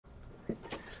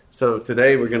So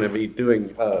today we're going to be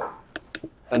doing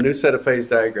a new set of phase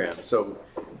diagrams. So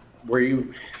were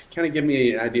you kind of give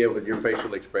me an idea with your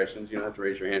facial expressions? You don't have to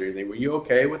raise your hand or anything. Were you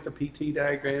okay with the PT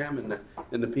diagram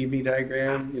and the PV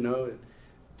diagram? You know,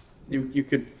 you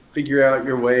could figure out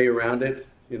your way around it.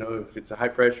 You know, if it's a high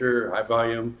pressure, high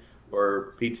volume,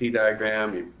 or PT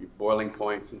diagram, your boiling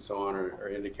points and so on are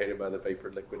indicated by the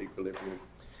vapor-liquid equilibrium.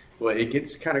 Well, it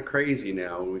gets kind of crazy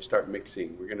now when we start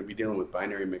mixing. We're going to be dealing with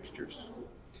binary mixtures.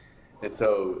 And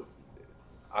so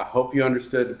I hope you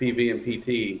understood the PV and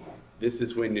PT. This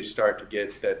is when you start to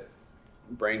get that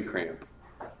brain cramp.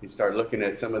 You start looking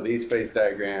at some of these phase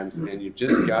diagrams and you've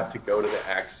just got to go to the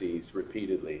axes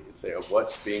repeatedly and say, oh,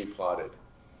 what's being plotted?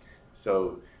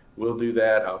 So we'll do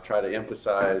that. I'll try to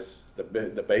emphasize the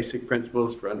basic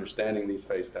principles for understanding these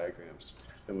phase diagrams,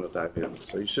 and we'll dive in.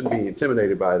 So you shouldn't be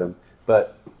intimidated by them,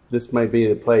 but this might be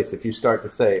the place. If you start to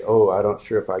say, oh, I'm not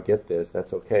sure if I get this,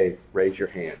 that's okay. Raise your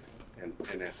hand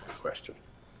and ask a question.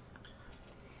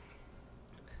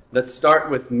 Let's start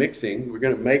with mixing. We're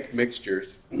going to make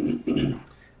mixtures. And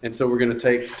so we're going to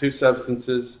take two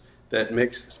substances that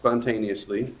mix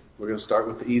spontaneously. We're going to start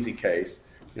with the easy case.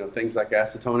 You know, things like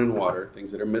acetone and water,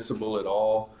 things that are miscible at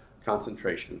all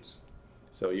concentrations.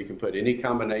 So you can put any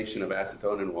combination of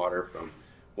acetone and water from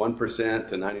 1%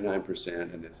 to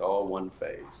 99%, and it's all one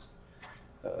phase.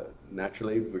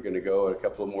 Naturally, we're going to go a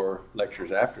couple of more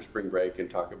lectures after spring break and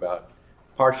talk about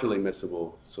partially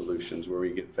miscible solutions where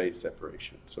we get phase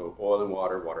separation. So oil and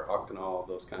water, water octanol,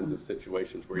 those kinds of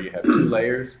situations where you have two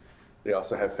layers. They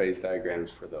also have phase diagrams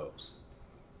for those.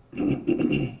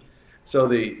 So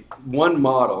the one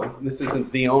model, this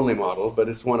isn't the only model, but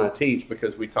it's one I teach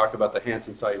because we talk about the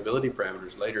Hansen solubility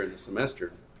parameters later in the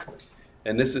semester.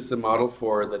 And this is the model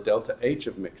for the delta H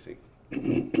of mixing.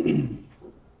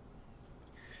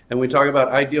 And we talk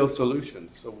about ideal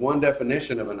solutions. So one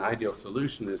definition of an ideal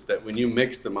solution is that when you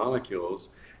mix the molecules,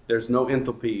 there's no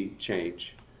enthalpy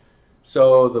change.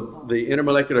 So the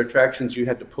intermolecular attractions you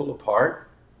had to pull apart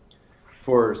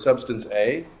for substance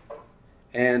A,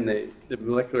 and the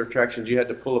molecular attractions you had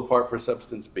to pull apart for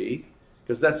substance B,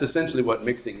 because that's essentially what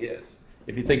mixing is.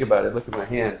 If you think about it, look at my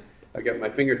hands. I've got my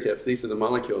fingertips. These are the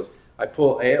molecules. I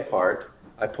pull A apart.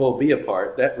 I pull B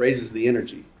apart. That raises the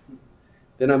energy.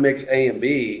 Then I mix A and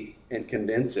B and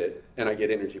condense it, and I get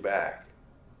energy back.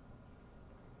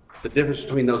 The difference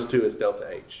between those two is delta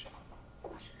H.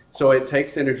 So it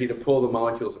takes energy to pull the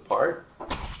molecules apart,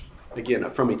 again,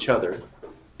 from each other,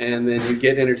 and then you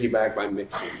get energy back by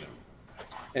mixing them.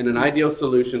 And an ideal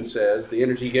solution says the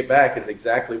energy you get back is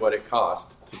exactly what it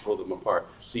costs to pull them apart.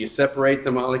 So you separate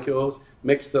the molecules,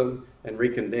 mix them, and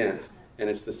recondense, and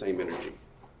it's the same energy.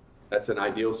 That's an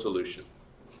ideal solution.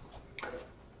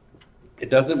 It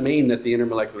doesn't mean that the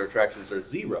intermolecular attractions are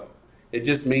zero. It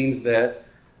just means that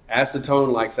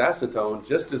acetone likes acetone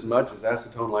just as much as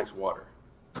acetone likes water.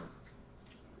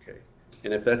 Okay.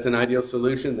 And if that's an ideal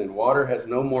solution, then water has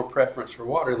no more preference for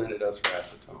water than it does for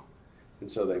acetone.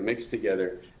 And so they mix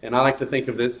together. And I like to think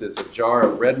of this as a jar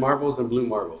of red marbles and blue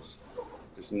marbles.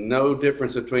 There's no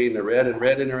difference between the red and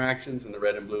red interactions and the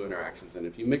red and blue interactions. And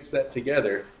if you mix that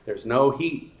together, there's no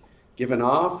heat given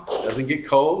off. It doesn't get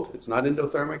cold. It's not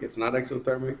endothermic. It's not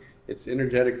exothermic. It's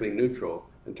energetically neutral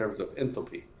in terms of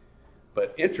enthalpy.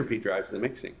 But entropy drives the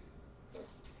mixing.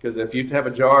 Because if you have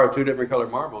a jar of two different colored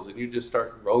marbles and you just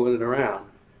start rolling it around,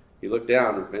 you look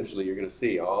down and eventually you're going to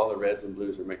see all the reds and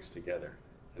blues are mixed together.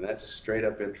 And that's straight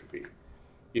up entropy.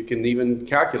 You can even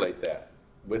calculate that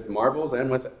with marbles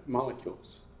and with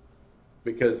molecules.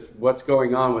 Because what's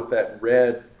going on with that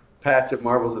red patch of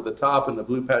marbles at the top and the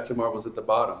blue patch of marbles at the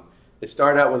bottom? They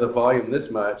start out with a volume this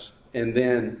much, and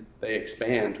then they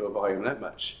expand to a volume that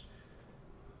much.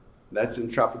 That's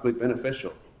entropically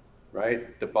beneficial,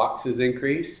 right? The box has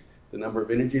increased, the number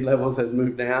of energy levels has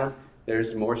moved down,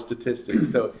 there's more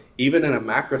statistics. So even in a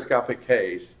macroscopic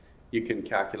case, you can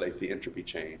calculate the entropy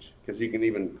change, because you can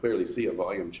even clearly see a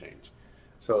volume change.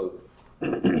 So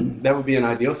that would be an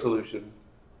ideal solution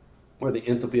where the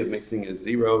enthalpy of mixing is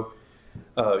zero.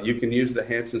 You can use the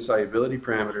Hansen solubility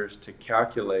parameters to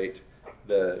calculate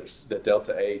the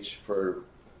delta H for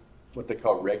what they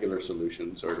call regular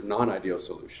solutions or non-ideal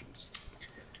solutions.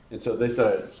 And so this,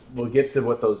 we'll get to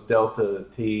what those delta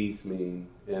T's mean,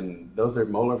 and those are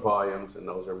molar volumes and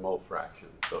those are mole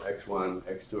fractions. So X1,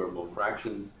 X2 are mole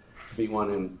fractions,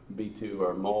 B1 and B2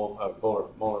 are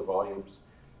molar volumes,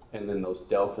 and then those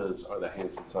deltas are the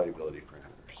Hansen solubility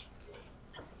parameters.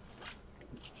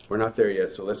 We're not there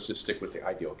yet, so let's just stick with the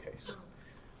ideal case.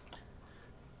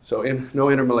 So no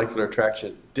intermolecular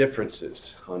attraction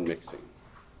differences on mixing.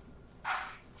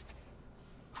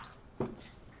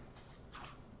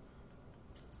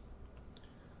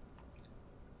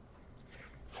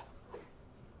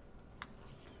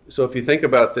 so if you think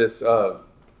about this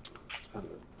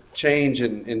change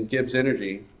in Gibbs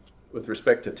energy with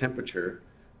respect to temperature,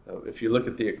 if you look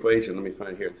at the equation, let me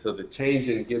find it here. So the change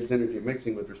in Gibbs energy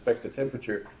mixing with respect to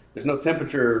temperature, there's no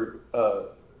temperature,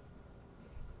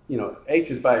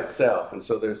 H is by itself, and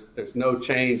so there's no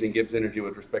change in Gibbs energy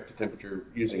with respect to temperature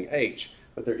using H,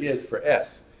 but there is for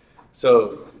S.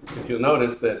 So if you'll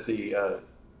notice that the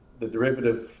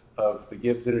derivative of the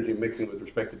Gibbs energy mixing with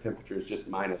respect to temperature is just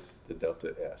minus the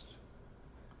delta S.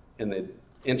 And the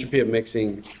entropy of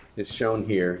mixing is shown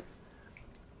here.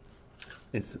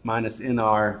 It's minus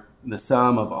NR, the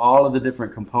sum of all of the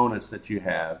different components that you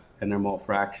have and their mole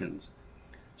fractions.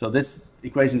 So this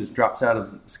equation just drops out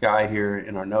of the sky here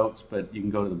in our notes, but you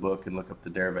can go to the book and look up the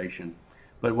derivation.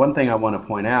 But one thing I want to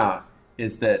point out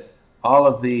is that all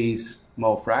of these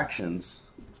mole fractions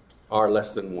are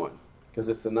less than 1, because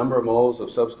it's the number of moles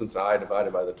of substance I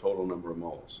divided by the total number of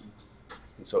moles.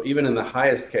 And so even in the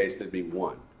highest case, there'd be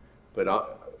 1,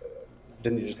 but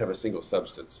then you just have a single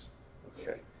substance.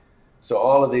 Okay. So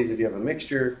all of these, if you have a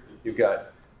mixture, you've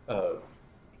got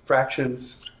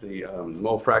fractions. The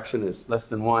mole fraction is less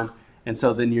than 1. And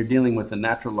so then you're dealing with the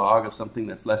natural log of something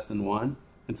that's less than 1.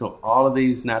 And so all of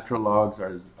these natural logs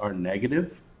are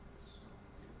negative.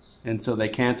 And so they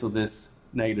cancel this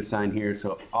negative sign here.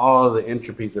 So all of the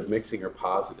entropies of mixing are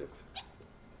positive.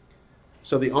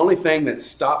 So the only thing that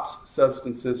stops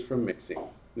substances from mixing,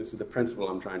 this is the principle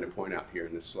I'm trying to point out here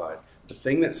in this slide. The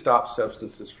thing that stops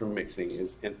substances from mixing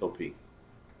is enthalpy.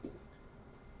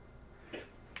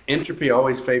 Entropy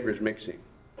always favors mixing.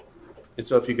 And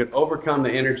so if you could overcome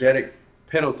the energetic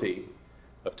penalty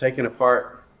of taking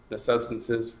apart the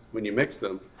substances when you mix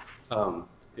them,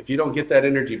 if you don't get that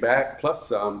energy back plus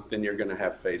some, then you're going to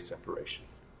have phase separation.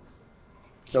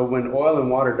 So when oil and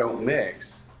water don't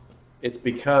mix, it's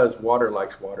because water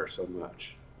likes water so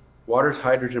much. Water's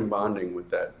hydrogen bonding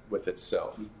with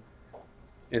itself.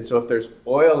 And so if there's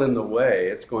oil in the way,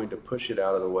 it's going to push it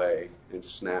out of the way and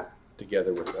snap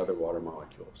together with other water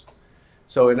molecules.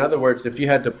 So in other words, if you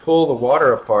had to pull the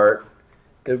water apart,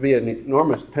 it would be an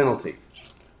enormous penalty.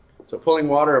 So pulling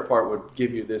water apart would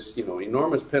give you this,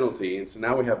 enormous penalty. And so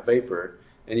now we have vapor,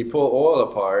 and you pull oil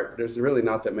apart, there's really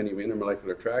not that many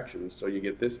intermolecular attractions, so you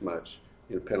get this much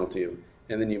penalty.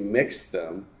 And then you mix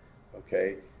them,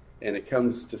 okay, and it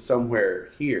comes to somewhere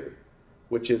here,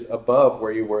 which is above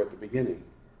where you were at the beginning.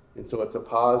 And so it's a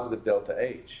positive delta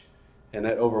H, and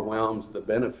that overwhelms the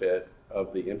benefit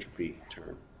of the entropy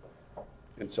term.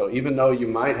 And so even though you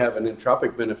might have an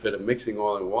entropic benefit of mixing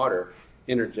oil and water,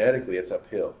 energetically it's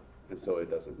uphill, and so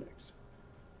it doesn't mix.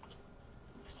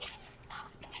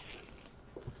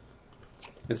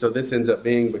 And so this ends up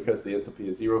being, because the enthalpy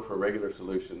is 0 for a regular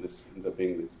solution, this ends up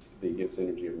being the Gibbs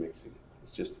energy of mixing.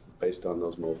 It's just based on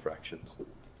those mole fractions.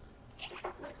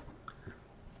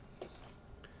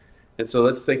 And so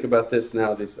let's think about this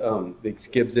now, these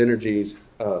Gibbs energies.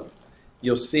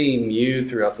 You'll see mu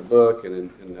throughout the book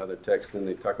and in other texts, and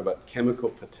they talk about chemical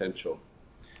potential.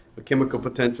 The chemical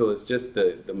potential is just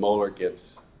the molar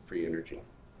Gibbs free energy.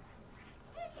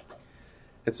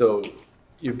 And so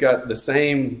you've got the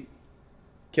same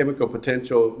chemical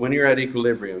potential when you're at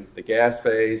equilibrium. The gas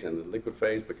phase and the liquid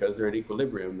phase, because they're at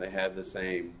equilibrium, they have the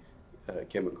same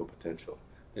chemical potential.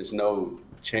 There's no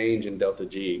change in delta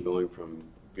G going from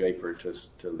vapor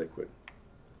to liquid.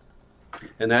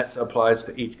 And that applies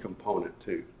to each component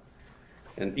too,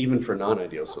 and even for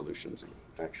non-ideal solutions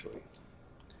actually.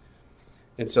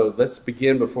 And so let's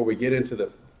begin, before we get into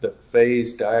the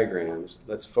phase diagrams,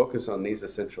 let's focus on these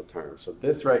essential terms. So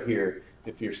this right here,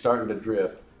 if you're starting to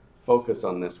drift, focus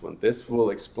on this one. This will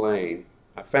explain.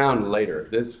 I found later,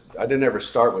 I didn't ever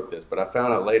start with this, but I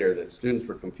found out later that students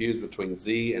were confused between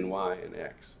Z and Y and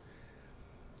X.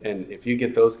 And if you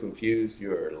get those confused,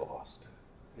 you are lost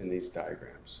in these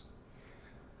diagrams.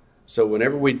 So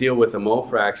whenever we deal with a mole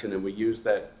fraction and we use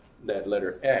that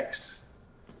letter X,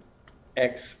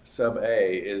 X sub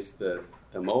A is the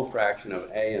mole fraction of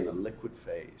A in the liquid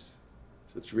phase.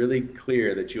 So it's really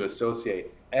clear that you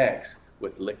associate X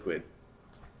with liquid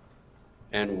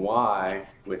and Y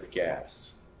with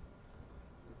gas.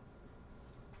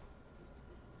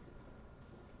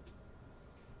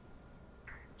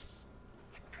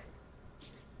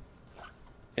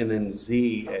 And then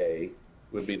ZA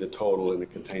would be the total in the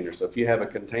container. So if you have a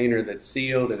container that's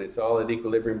sealed and it's all at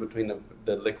equilibrium between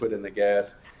the liquid and the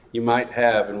gas, you might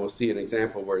have, and we'll see an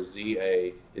example where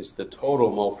ZA is the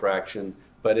total mole fraction,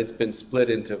 but it's been split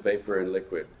into vapor and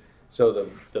liquid. So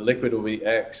the liquid will be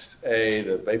XA,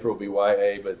 the vapor will be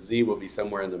YA, but Z will be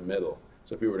somewhere in the middle.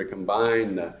 So if we were to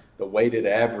combine the weighted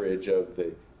average of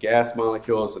the gas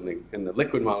molecules and the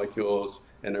liquid molecules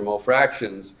and their mole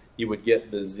fractions, you would get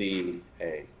the ZA.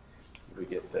 You would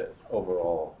get the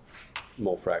overall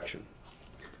mole fraction.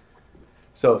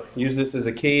 So use this as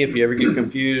a key. If you ever get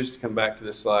confused, come back to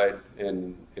this slide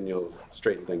and you'll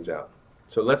straighten things out.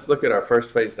 So let's look at our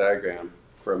first phase diagram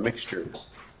for a mixture.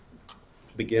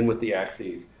 Begin with the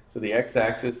axes. So the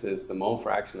x-axis is the mole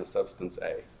fraction of substance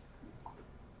A.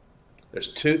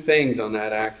 There's two things on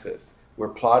that axis. We're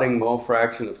plotting mole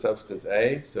fraction of substance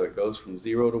A, so it goes from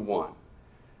 0 to 1.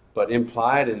 But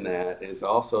implied in that is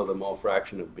also the mole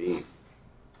fraction of B.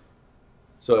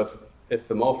 So if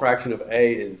the mole fraction of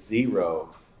A is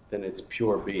 0, then it's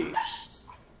pure B.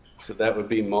 So that would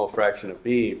be mole fraction of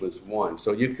B was 1.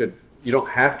 So you don't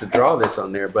have to draw this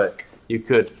on there, but you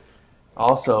could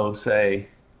also say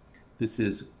this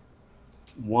is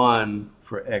 1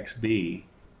 for XB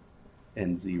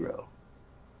and 0.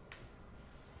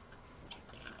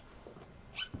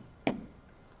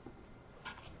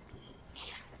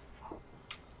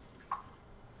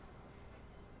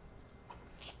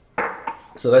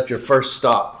 So that's your first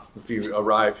stop. If you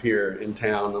arrive here in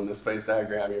town on this phase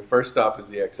diagram, your first stop is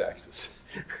the x-axis.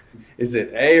 Is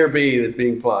it A or B that's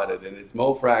being plotted? And it's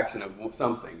mole fraction of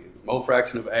something. It's mole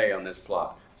fraction of A on this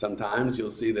plot. Sometimes you'll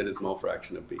see that it's mole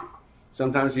fraction of B.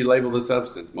 Sometimes you label the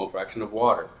substance mole fraction of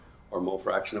water or mole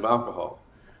fraction of alcohol.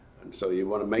 And so you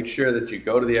want to make sure that you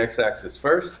go to the x-axis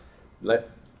first,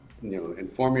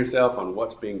 inform yourself on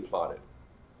what's being plotted.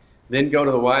 Then go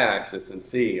to the y-axis and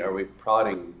see, are we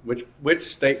plotting, which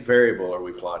state variable are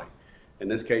we plotting? In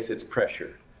this case, it's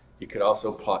pressure. You could also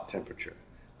plot temperature.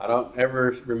 I don't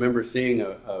ever remember seeing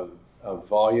a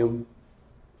volume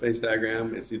phase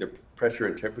diagram. It's either pressure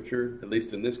and temperature. At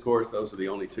least in this course, those are the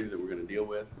only two that we're going to deal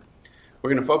with. We're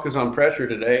going to focus on pressure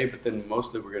today, but then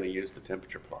mostly we're going to use the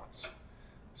temperature plots.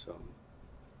 So,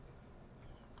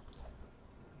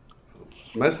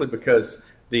 mostly because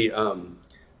the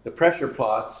pressure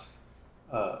plots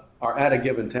are at a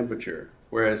given temperature,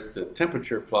 whereas the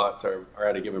temperature plots are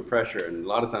at a given pressure. And a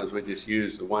lot of times we just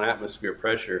use the 1 atmosphere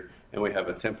pressure and we have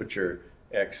a temperature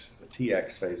X, a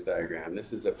TX phase diagram.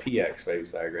 This is a PX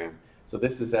phase diagram. So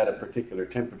this is at a particular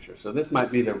temperature. So this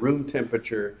might be the room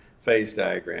temperature phase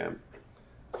diagram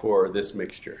for this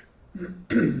mixture.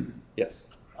 Yes?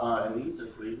 In these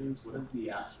equations, what does the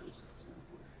asterisk stand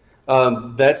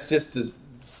for? That's just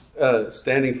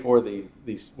standing for the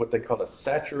what they call a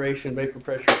saturation vapor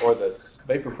pressure, or the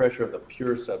vapor pressure of the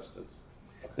pure substance.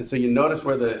 And so you notice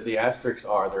where the asterisks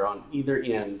are. They're on either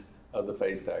end of the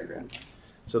phase diagram.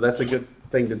 So that's a good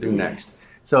thing to do next.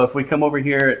 So if we come over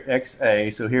here at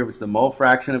XA, so here was the mole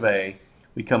fraction of A.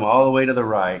 We come all the way to the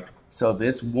right. So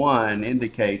this 1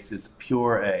 indicates it's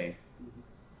pure A.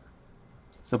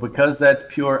 So because that's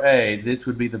pure A, this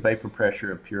would be the vapor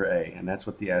pressure of pure A, and that's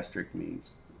what the asterisk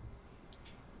means.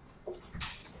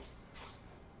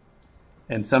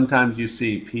 And sometimes you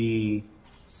see P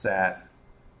sat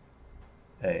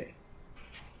A.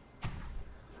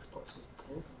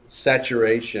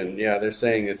 Saturation, yeah, they're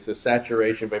saying it's the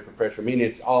saturation vapor pressure, meaning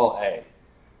it's all A.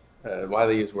 Why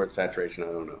they use the word saturation, I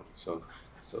don't know. So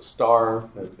star,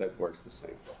 that works the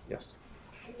same. Yes?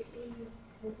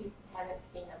 Because you haven't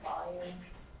seen a volume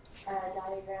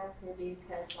diagram, could be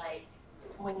because, like,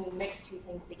 when you mix two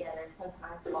things together,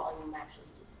 sometimes volume actually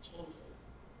just changes.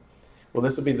 Well,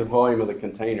 this would be the volume of the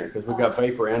container, because we've got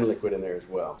vapor and liquid in there as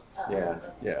well. Yeah.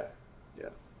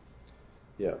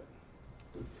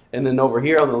 And then over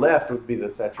here on the left would be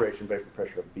the saturation vapor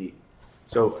pressure of B.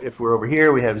 So if we're over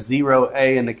here, we have 0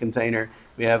 A in the container,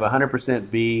 we have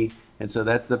 100% B, and so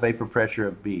that's the vapor pressure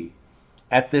of B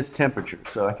at this temperature.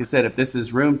 So like I said, if this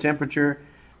is room temperature,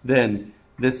 then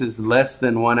this is less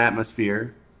than 1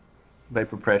 atmosphere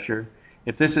vapor pressure.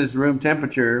 If this is room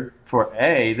temperature for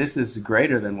A, this is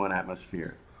greater than 1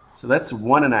 atmosphere. So that's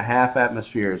 1.5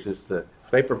 atmospheres is the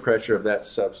vapor pressure of that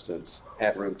substance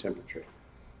at room temperature.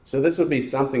 So this would be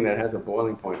something that has a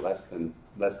boiling point less than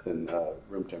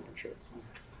room temperature.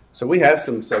 So we have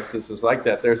some substances like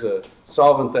that. There's a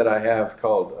solvent that I have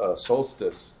called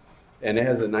Solstice, and it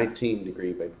has a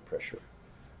 19-degree vapor pressure.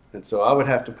 And so I would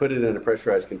have to put it in a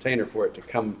pressurized container for it to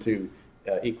come to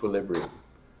equilibrium.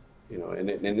 And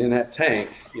in that tank,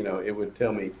 it would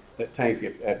tell me that tank,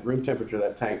 if at room temperature,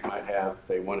 that tank might have,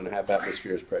 say, 1.5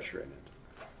 atmospheres pressure in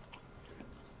it,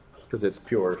 because it's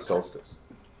pure Solstice.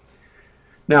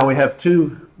 Now we have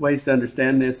two ways to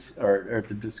understand this, or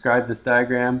to describe this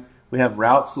diagram. We have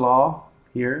Raoult's law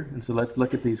here, and so let's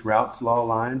look at these Raoult's law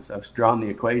lines. I've drawn the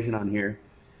equation on here.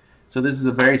 So this is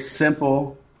a very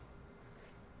simple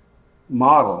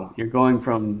model. You're going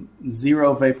from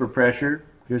 0 vapor pressure,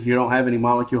 because you don't have any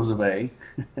molecules of A.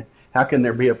 How can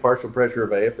there be a partial pressure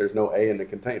of A if there's no A in the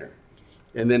container?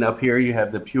 And then up here you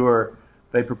have the pure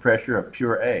vapor pressure of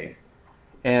pure A.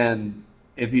 And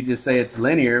if you just say it's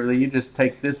linear, you just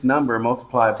take this number,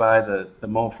 multiply by the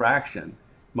mole fraction.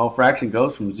 Mole fraction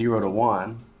goes from 0 to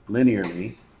 1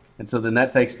 linearly, and so then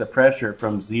that takes the pressure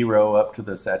from 0 up to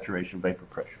the saturation vapor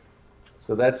pressure.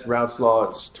 So that's Raoult's law.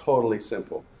 It's totally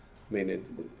simple. I mean,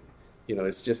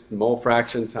 it's just mole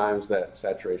fraction times that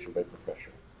saturation vapor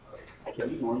pressure.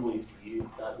 Can you normally see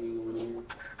that being a linear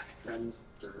trend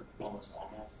for almost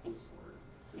all gases, or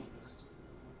is it just?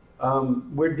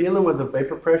 We're dealing with the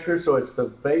vapor pressure, so it's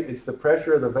the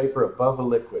pressure of the vapor above a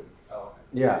liquid. Oh, okay.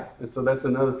 Yeah, and so that's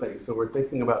another thing. So we're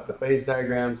thinking about the phase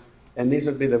diagrams, and these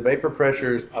would be the vapor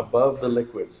pressures above the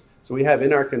liquids. So we have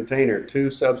in our container two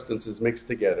substances mixed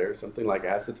together, something like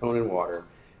acetone and water,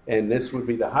 and this would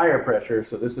be the higher pressure,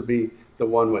 so this would be the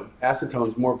one with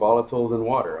acetone's more volatile than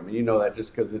water. I mean, you know that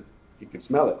just because you can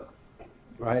smell it,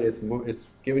 right? It's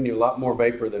giving you a lot more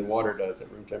vapor than water does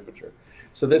at room temperature.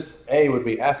 So this A would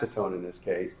be acetone in this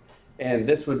case, and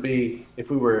this would be, if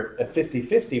we were a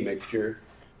 50-50 mixture,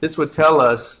 this would tell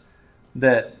us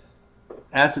that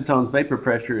acetone's vapor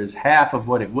pressure is half of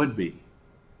what it would be,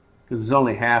 because there's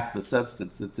only half the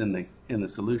substance that's in the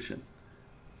solution.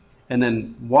 And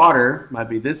then water might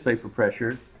be this vapor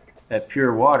pressure at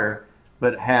pure water,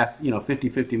 but half,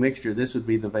 50-50 mixture, this would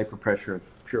be the vapor pressure of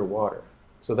pure water.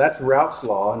 So that's Raoult's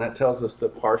law, and that tells us the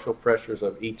partial pressures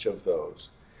of each of those.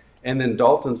 And then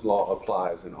Dalton's law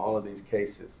applies in all of these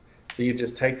cases. So you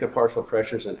just take the partial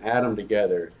pressures and add them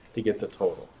together to get the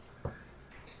total.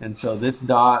 And so this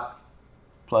dot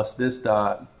plus this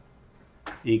dot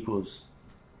equals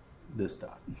this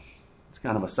dot. It's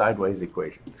kind of a sideways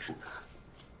equation.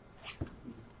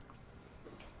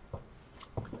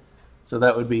 So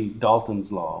that would be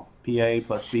Dalton's law. PA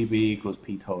plus PB equals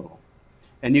P total.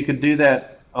 And you could do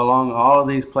that along all of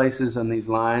these places and these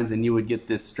lines, and you would get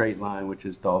this straight line, which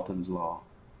is Dalton's law,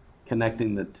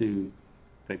 connecting the two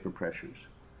vapor pressures.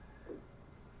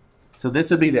 So this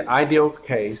would be the ideal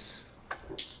case,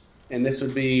 and this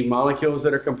would be molecules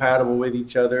that are compatible with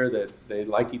each other, that they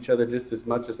like each other just as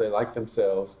much as they like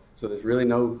themselves, so there's really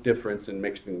no difference in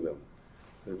mixing them.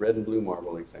 The red and blue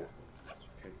marble example.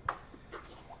 Okay.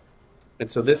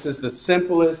 And so this is the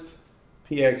simplest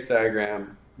px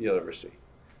diagram you'll ever see.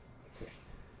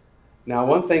 Now,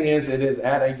 one thing is, it is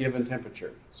at a given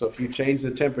temperature. So if you change the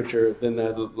temperature, then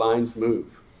the lines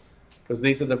move, because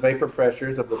these are the vapor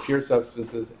pressures of the pure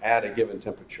substances at a given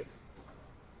temperature.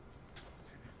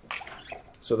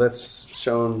 So that's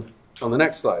shown on the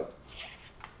next slide.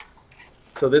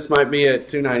 So this might be at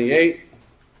 298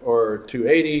 or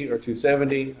 280 or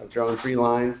 270. I've drawn 3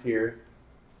 lines here.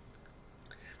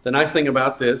 The nice thing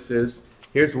about this is,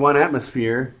 here's 1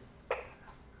 atmosphere.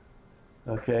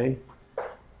 Okay.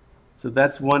 So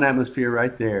that's 1 atmosphere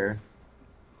right there.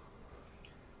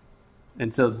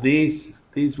 And so these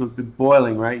would be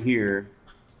boiling right here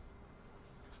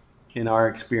in our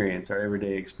experience, our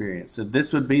everyday experience. So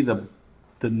this would be the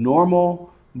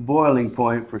normal boiling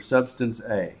point for substance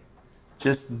A.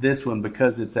 Just this one,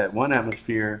 because it's at 1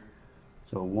 atmosphere.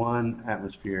 So 1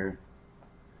 atmosphere,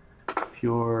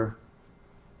 pure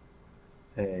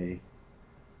A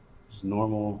is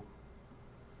normal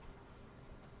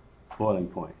boiling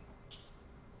point.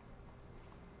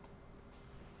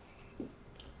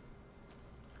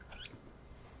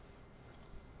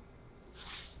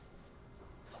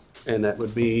 And that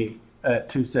would be at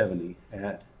 270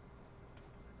 at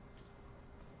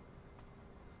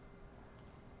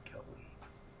Kelvin.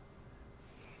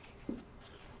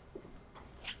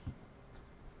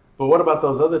 But what about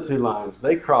those other 2 lines?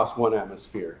 They cross 1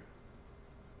 atmosphere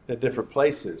at different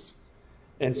places.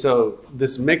 And so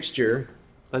this mixture,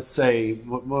 let's say,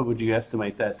 what would you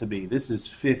estimate that to be? This is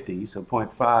 50, so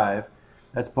 0.5.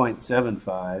 That's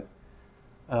 0.75.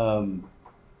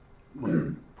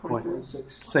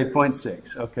 Say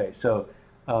 0.6. Okay, so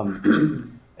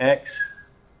X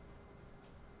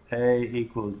A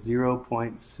equals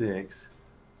 0.6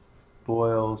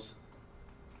 boils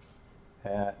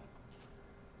at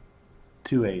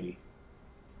 280.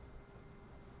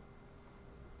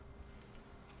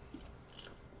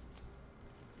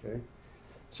 Okay,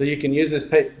 so you can use this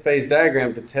phase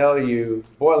diagram to tell you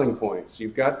boiling points.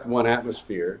 You've got 1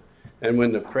 atmosphere, and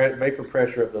when the vapor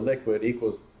pressure of the liquid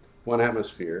equals 1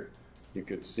 atmosphere, you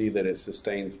could see that it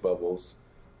sustains bubbles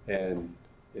and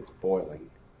it's boiling.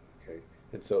 Okay,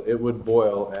 and so it would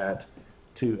boil at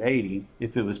 280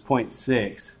 if it was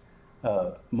 0.6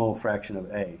 mole fraction of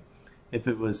A. If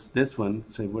it was this one,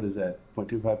 say, what is that?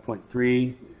 0.25,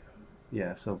 0.3?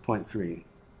 Yeah, so 0.3.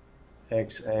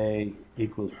 XA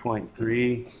equals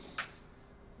 0.3.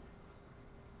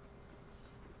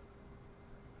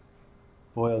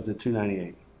 Boils at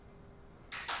 298.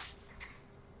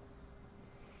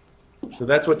 So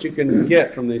that's what you can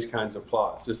get from these kinds of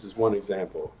plots. This is one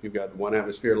example. If you've got 1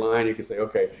 atmosphere line, you can say,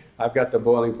 okay, I've got the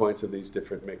boiling points of these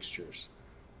different mixtures.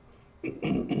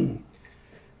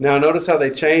 Now notice how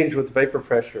they change with vapor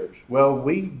pressures. Well,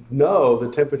 we know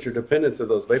the temperature dependence of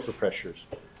those vapor pressures.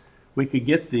 We could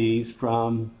get these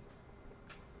from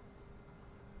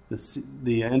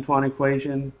the Antoine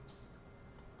equation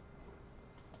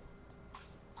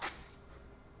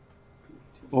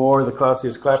or the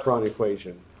Clausius-Clapeyron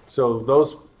equation. So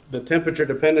the temperature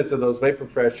dependence of those vapor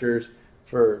pressures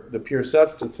for the pure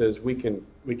substances we can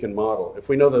model. If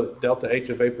we know the delta H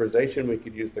of vaporization, we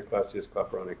could use the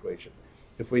Clausius-Clapeyron equation.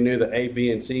 If we knew the A,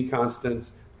 B, and C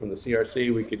constants from the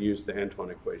CRC, we could use the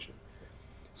Antoine equation.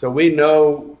 So we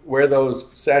know where those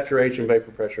saturation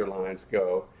vapor pressure lines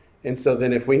go. And so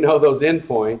then if we know those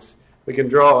endpoints, we can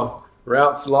draw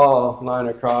Raoult's law line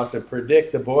across and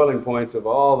predict the boiling points of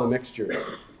all the mixtures.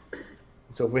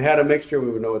 So if we had a mixture, we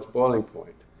would know its boiling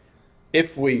point.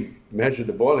 If we measured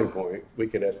the boiling point, we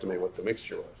could estimate what the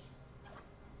mixture was.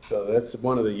 So that's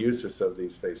one of the uses of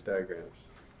these phase diagrams.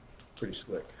 Pretty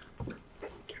slick.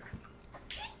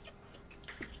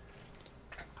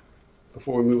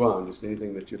 Before we move on, just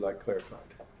anything that you'd like clarified.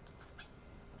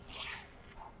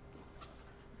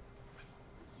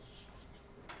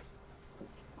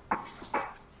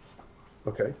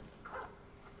 Okay.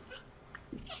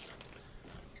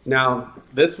 Now,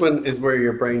 this one is where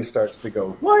your brain starts to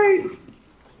go, wait,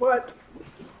 what?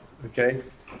 Okay.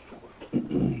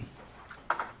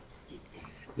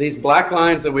 These black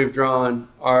lines that we've drawn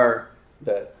are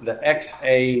the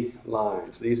XA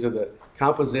lines. These are the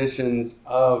compositions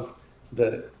of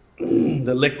the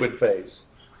liquid phase.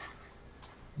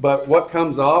 But what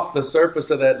comes off the surface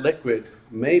of that liquid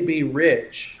may be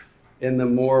rich in the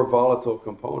more volatile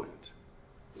component,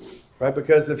 right?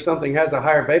 Because if something has a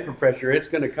higher vapor pressure, it's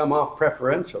going to come off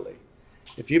preferentially.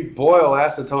 If you boil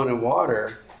acetone in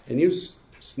water and you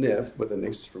sniff with an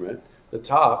instrument the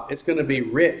top, it's going to be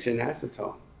rich in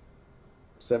acetone.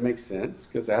 Does that make sense?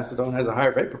 Because acetone has a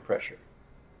higher vapor pressure.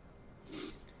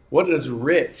 What does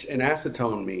rich in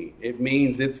acetone mean? It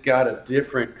means it's got a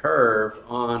different curve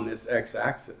on this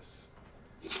x-axis.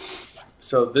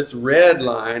 So this red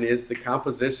line is the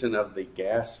composition of the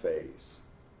gas phase.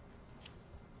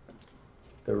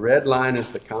 The red line is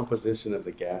the composition of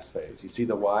the gas phase. You see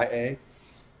the YA?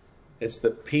 It's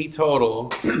the P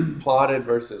total plotted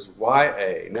versus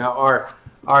YA. Now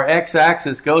our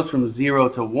x-axis goes from 0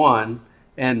 to 1,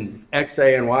 and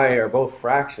XA and YA are both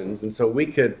fractions, and so we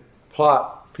could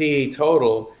plot P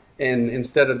total, and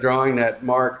instead of drawing that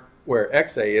mark where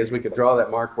XA is, we could draw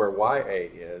that mark where YA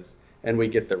is, and we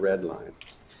get the red line.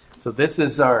 So this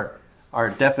is our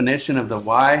definition of the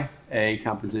YA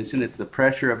composition. It's the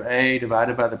pressure of A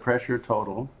divided by the pressure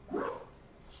total. The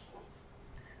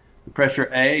pressure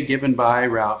A given by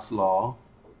Raoult's law,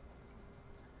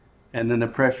 and then the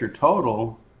pressure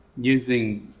total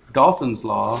using Dalton's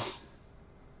law.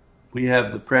 We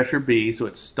have the pressure B, so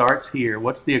it starts here.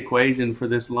 What's the equation for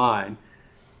this line?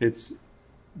 It's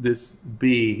this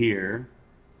B here,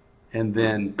 and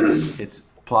then it's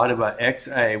plotted by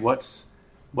XA. What's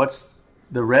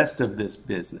the rest of this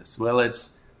business? Well,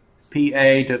 it's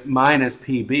PA minus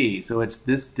PB, so it's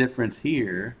this difference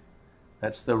here.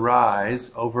 That's the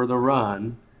rise over the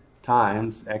run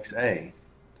times XA.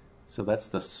 So that's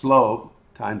the slope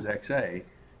times XA,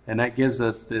 and that gives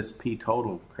us this P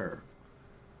total curve.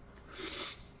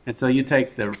 And so you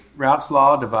take the Raoult's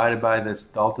law divided by this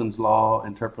Dalton's law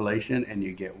interpolation, and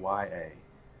you get YA.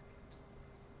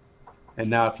 And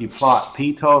now if you plot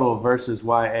P total versus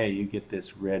YA, you get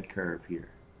this red curve here.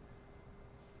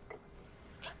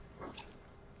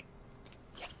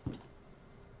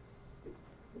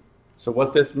 So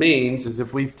what this means is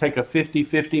if we take a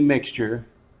 50-50 mixture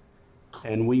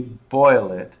and we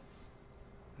boil it,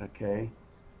 okay,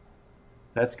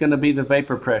 that's going to be the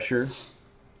vapor pressure.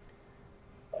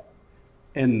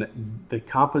 And the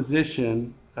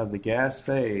composition of the gas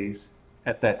phase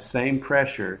at that same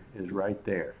pressure is right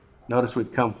there. Notice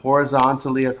we've come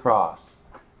horizontally across.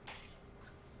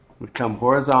 We've come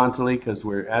horizontally because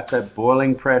we're at that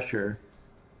boiling pressure.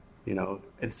 You know,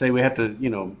 and say we have to, you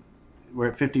know, we're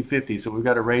at 50-50, so we've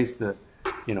got to raise the,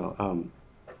 you know,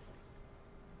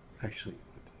 actually,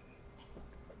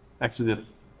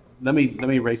 let me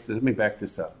erase this. Let me back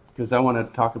this up because I want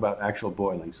to talk about actual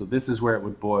boiling. So this is where it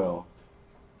would boil.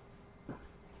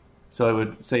 So it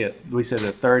would say we said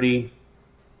a 30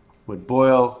 would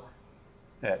boil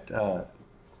at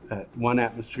 1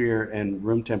 atmosphere and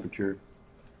room temperature,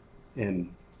 and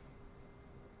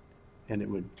it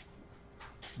would.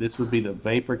 This would be the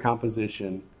vapor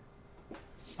composition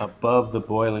above the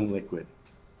boiling liquid.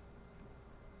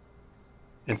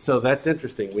 And so that's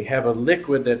interesting. We have a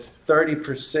liquid that's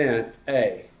 30%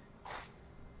 A.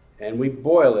 And we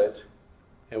boil it,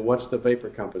 and what's the vapor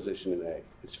composition in A?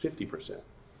 It's 50%.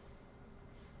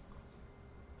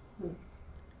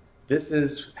 This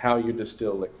is how you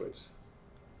distill liquids.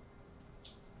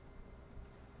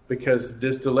 Because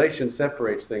distillation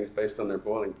separates things based on their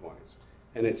boiling points.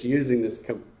 And it's using this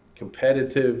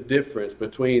competitive difference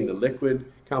between the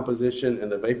liquid composition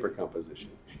and the vapor composition.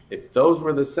 If those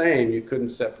were the same, you couldn't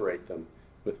separate them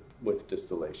with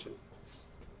distillation.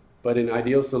 But in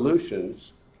ideal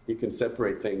solutions, you can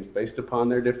separate things based upon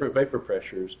their different vapor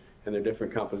pressures and their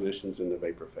different compositions in the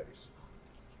vapor phase.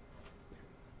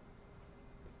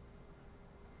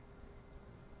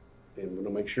 And I'm going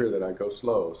to make sure that I go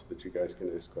slow so that you guys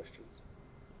can ask questions.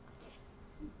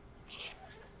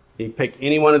 You pick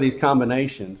any one of these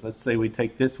combinations. Let's say we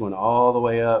take this one all the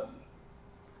way up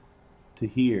to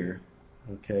here.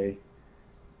 Okay,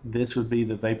 this would be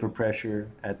the vapor pressure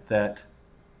at that.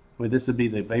 Well, this would be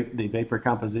the vapor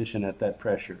composition at that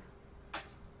pressure.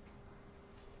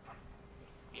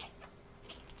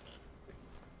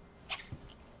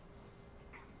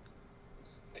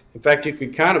 In fact, you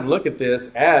could kind of look at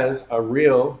this as a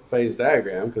real phase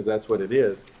diagram, because that's what it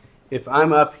is. If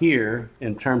I'm up here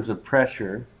in terms of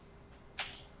pressure,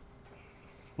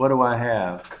 what do I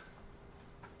have?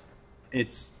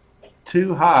 It's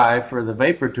too high for the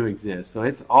vapor to exist, so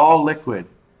it's all liquid.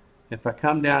 If I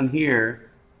come down here,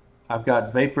 I've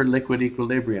got vapor-liquid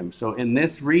equilibrium. So in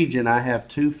this region, I have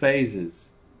two phases.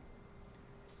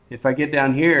 If I get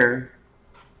down here,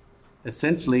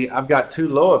 essentially, I've got too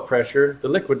low a pressure. The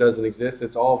liquid doesn't exist.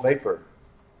 It's all vapor.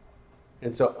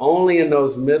 And so only in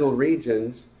those middle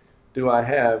regions do I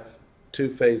have two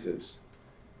phases.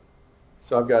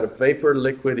 So I've got a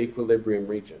vapor-liquid equilibrium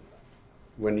region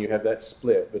when you have that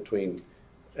split between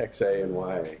XA and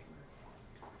YA.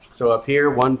 So up here,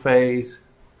 one phase,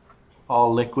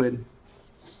 all liquid,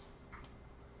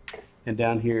 and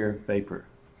down here, vapor.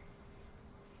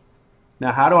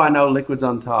 Now, how do I know liquid's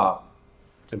on top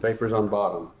and vapor's on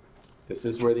bottom? This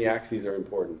is where the axes are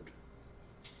important.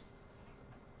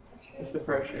 It's the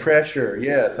pressure. Pressure,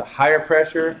 yes. A higher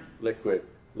pressure, liquid.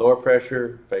 Lower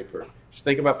pressure, vapor. Just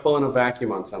think about pulling a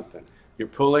vacuum on something. You're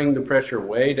pulling the pressure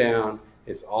way down.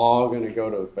 It's all going to go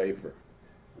to vapor.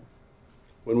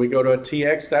 When we go to a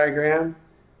TX diagram,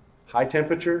 high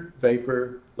temperature,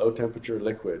 vapor, low temperature,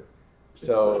 liquid.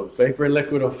 So vapor and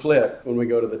liquid will flip when we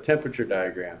go to the temperature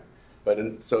diagram.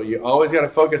 So you always got to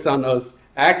focus on those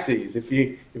axes. If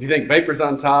you think vapor's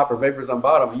on top or vapor's on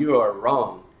bottom, you are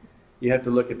wrong. You have to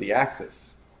look at the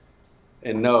axis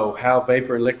and know how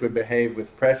vapor and liquid behave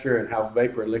with pressure and how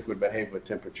vapor and liquid behave with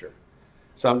temperature.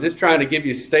 So I'm just trying to give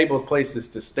you stable places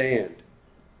to stand,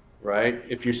 right?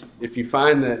 If you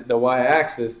find the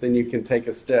y-axis, then you can take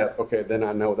a step. Okay, then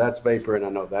I know that's vapor and I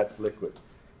know that's liquid.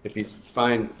 If you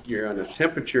find you're on a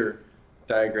temperature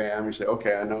diagram, you say,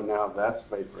 okay, I know now that's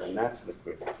vapor and that's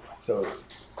liquid. So,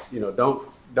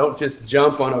 don't just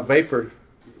jump on a vapor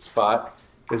spot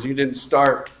because you didn't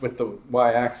start with the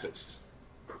y-axis,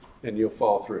 and you'll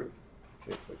fall through.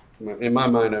 In my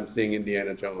mind, I'm seeing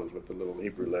Indiana Jones with the little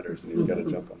Hebrew letters, and he's got to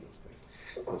jump on those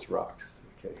things, those rocks.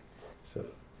 Okay, so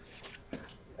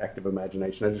active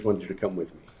imagination. I just wanted you to come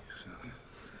with me.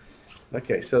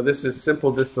 So this is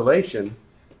simple distillation,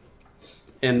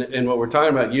 and what we're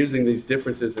talking about using these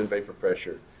differences in vapor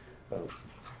pressure.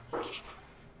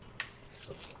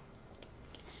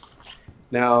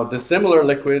 Now, dissimilar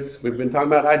liquids, we've been talking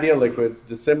about ideal liquids.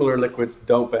 Dissimilar liquids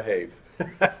don't behave.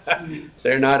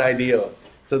 They're not ideal.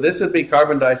 So this would be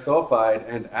carbon disulfide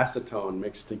and acetone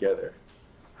mixed together.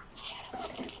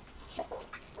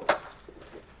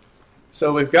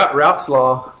 So we've got Raoult's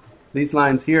law. These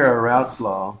lines here are Raoult's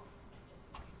law.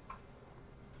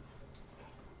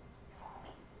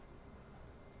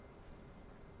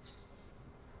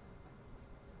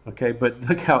 Okay, but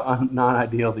look how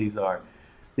non-ideal these are.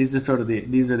 These are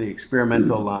the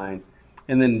experimental lines.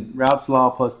 And then Raoult's law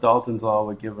plus Dalton's law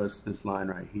would give us this line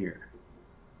right here.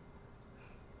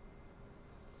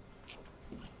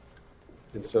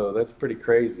 And so that's pretty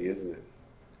crazy, isn't it?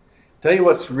 Tell you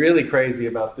what's really crazy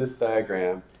about this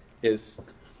diagram is,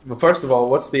 well, first of all,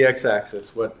 what's the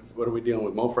x-axis? What are we dealing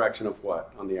with? Mole fraction of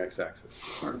what on the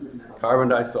x-axis? Carbon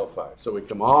disulfide. So we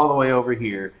come all the way over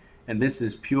here, and this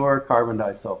is pure carbon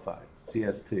disulfide,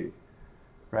 CS2,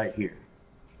 right here.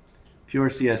 Pure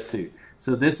CS2.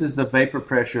 So this is the vapor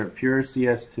pressure of pure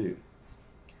CS2.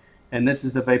 And this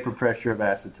is the vapor pressure of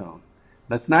acetone.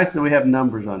 That's nice that we have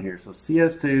numbers on here. So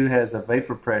CS2 has a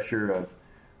vapor pressure of,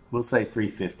 we'll say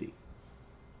 350.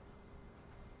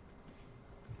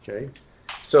 Okay.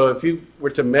 So if you were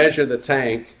to measure the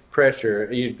tank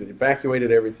pressure. You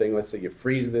evacuated everything. Let's say you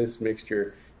freeze this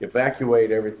mixture, you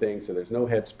evacuate everything so there's no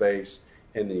head space,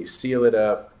 and then you seal it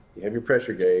up. You have your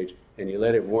pressure gauge, and you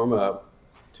let it warm up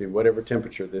to whatever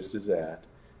temperature this is at,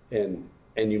 and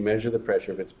you measure the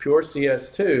pressure. If it's pure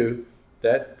CS2,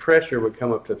 that pressure would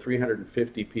come up to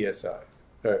 350 psi.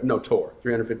 Torr,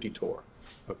 350 torr,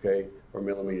 okay, or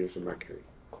millimeters of mercury.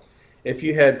 If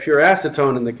you had pure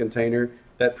acetone in the container,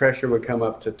 that pressure would come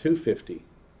up to 250. You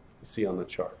see on the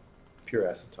chart, pure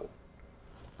acetone.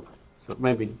 So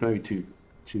maybe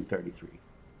 233.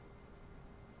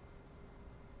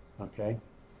 Okay,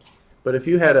 but if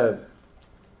you had a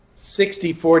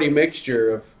 60-40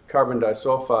 mixture of carbon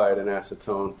disulfide and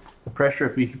acetone, the pressure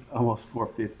would be almost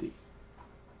 450.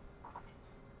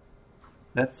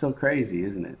 That's so crazy,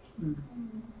 isn't it?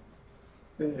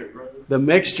 The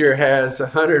mixture has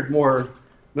 100 more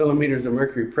millimeters of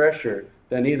mercury pressure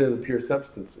than either of the pure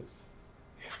substances.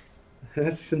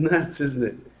 That's nuts, isn't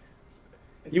it?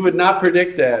 You would not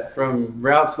predict that from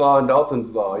Raoult's law and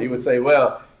Dalton's law. You would say,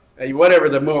 well, whatever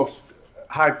the most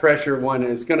high pressure one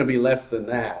is, it's going to be less than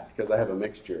that because I have a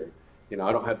mixture. I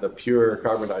don't have the pure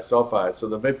carbon disulfide, so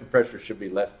the vapor pressure should be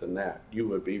less than that. You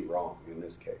would be wrong in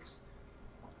this case.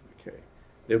 Okay.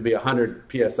 It would be 100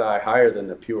 psi higher than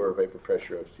the pure vapor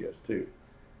pressure of CS2.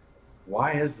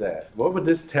 Why is that? What would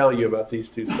this tell you about these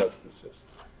two substances?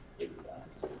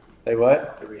 They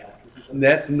what?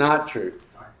 That's not true.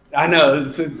 I know,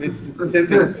 it's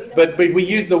tempting, but we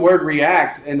use the word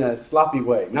react in a sloppy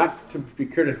way, not to be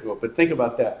critical, but think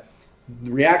about that.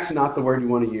 React's not the word you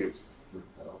want to use,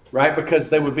 right? Because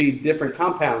there would be different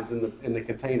compounds in the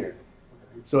container.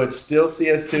 So it's still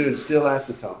CS2, it's still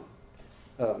acetone.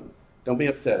 Don't be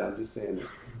upset, I'm just saying.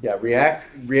 Yeah,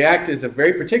 react is a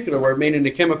very particular word, meaning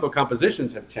the chemical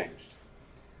compositions have changed.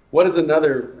 What is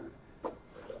another,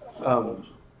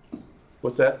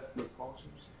 what's that?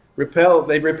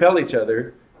 They repel each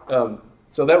other.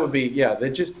 So that would be, they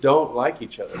just don't like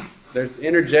each other. There's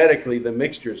energetically, the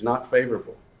mixture is not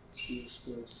favorable.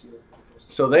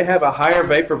 So they have a higher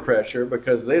vapor pressure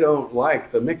because they don't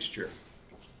like the mixture.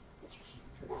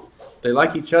 They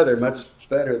like each other much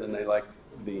better than they like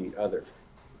the other.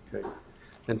 Okay.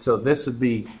 And so this would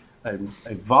be a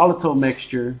volatile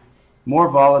mixture, more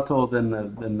volatile than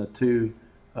the two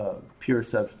pure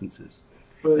substances.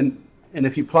 And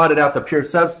if you plotted out the pure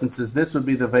substances, this would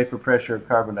be the vapor pressure of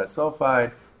carbon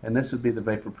disulfide, and this would be the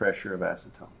vapor pressure of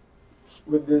acetone.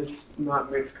 Would this not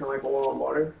mix kind of like oil and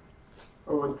water?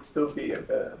 Or would it still be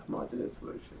a homogeneous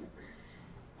solution?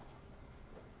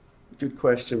 Good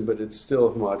question, but it's still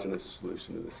a homogeneous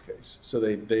solution in this case. So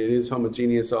it is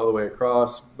homogeneous all the way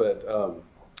across, but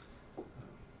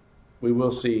we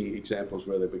will see examples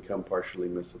where they become partially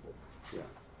miscible. Yeah.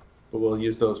 But we'll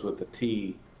use those with the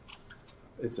T.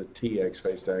 It's a TX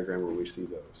phase diagram where we see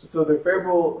those. So they're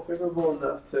favorable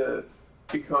enough to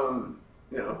become,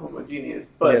 homogeneous,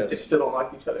 but yes. They still don't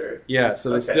like each other. Yeah,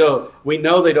 so we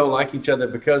know they don't like each other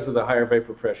because of the higher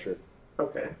vapor pressure.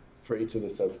 Okay. For each of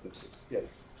the substances.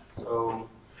 Yes. So,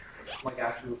 like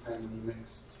Ashley was saying, when you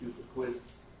mix two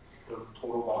liquids, the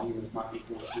total volume is not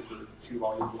equal to the two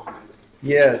volumes of the liquid.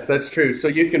 Yes, that's true. So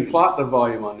you can plot the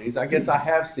volume on these. I guess I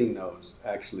have seen those,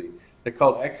 actually. They're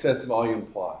called excess volume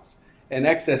plots. And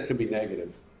excess could be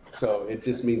negative. So it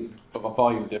just means a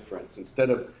volume difference. Instead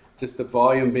of just the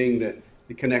volume being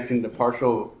the connecting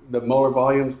the molar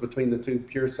volumes between the two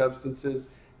pure substances,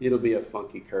 it'll be a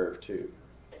funky curve too.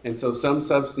 And so some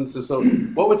substances, so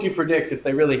what would you predict if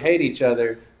they really hate each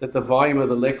other, that the volume of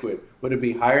the liquid, would it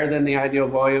be higher than the ideal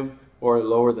volume or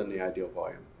lower than the ideal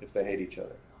volume if they hate each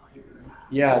other?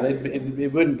 Yeah,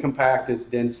 it wouldn't compact as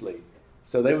densely.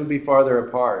 So they would be farther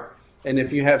apart. And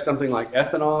if you have something like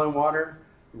ethanol in water,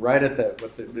 right at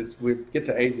we get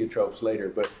to azeotropes later,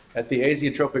 but at the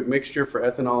azeotropic mixture for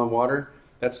ethanol and water,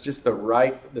 that's just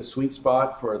the sweet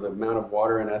spot for the amount of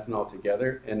water and ethanol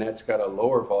together, and that's got a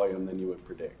lower volume than you would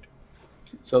predict.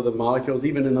 So the molecules,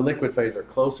 even in the liquid phase, are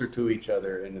closer to each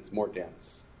other, and it's more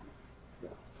dense. Yeah.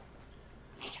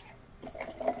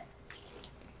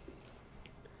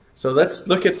 So let's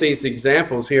look at these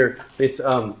examples here, these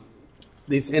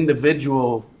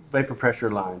individual vapor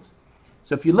pressure lines.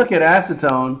 So if you look at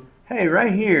acetone, hey,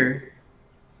 right here,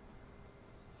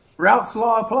 Raoult's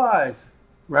law applies,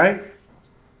 right?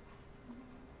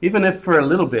 Even if for a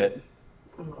little bit.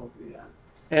 Oh, yeah.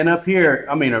 And up here,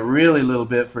 a really little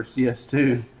bit for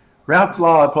CS2, Raoult's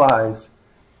law applies.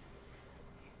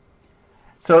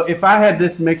 So if I had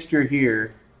this mixture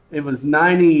here, it was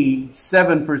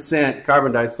 97%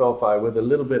 carbon disulfide with a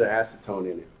little bit of acetone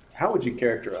in it. How would you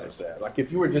characterize that? Like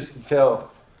if you were just to tell,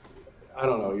 I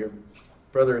don't know, your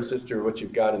brother or sister what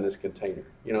you've got in this container.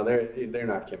 You know, they're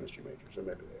not chemistry majors, or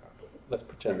maybe they are, but let's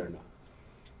pretend they're not.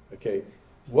 Okay,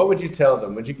 what would you tell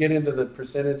them? Would you get into the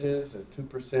percentages, 2%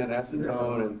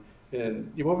 acetone,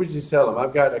 and what would you tell them?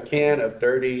 I've got a can of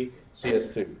dirty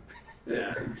CS2.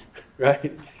 Yeah.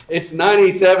 Right? It's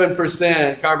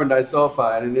 97% carbon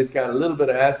disulfide, and it's got a little bit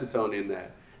of acetone in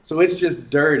that. So it's just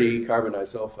dirty carbon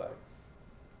disulfide.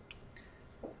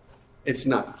 It's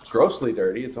not grossly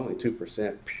dirty. It's only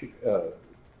 2%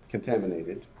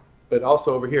 contaminated. But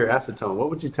also over here, acetone. What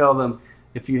would you tell them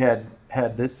if you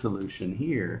had this solution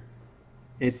here?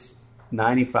 It's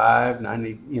 95%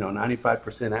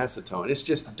 acetone. It's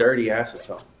just dirty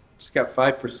acetone. It's got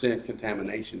 5%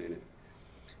 contamination in it.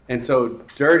 And so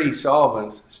dirty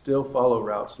solvents still follow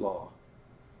Raoult's law.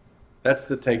 That's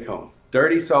the take home.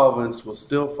 Dirty solvents will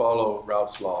still follow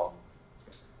Raoult's law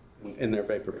in their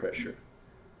vapor pressure.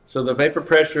 So the vapor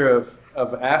pressure of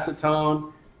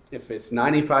acetone, if it's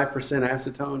 95%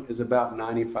 acetone, is about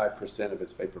 95% of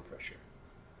its vapor pressure.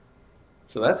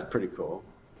 So that's pretty cool.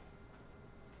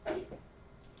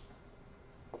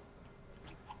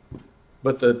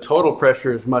 But the total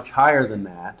pressure is much higher than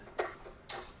that.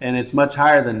 And it's much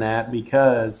higher than that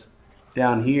because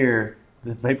down here,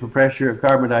 the vapor pressure of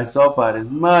carbon disulfide is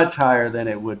much higher than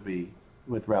it would be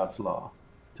with Raoult's law.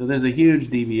 So there's a huge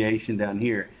deviation down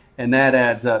here, and that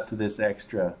adds up to this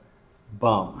extra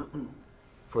bump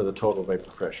for the total vapor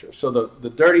pressure. So the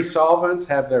dirty solvents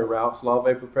have their Raoult's law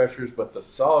vapor pressures, but the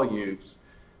solutes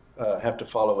have to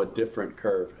follow a different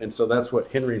curve. And so that's what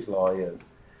Henry's law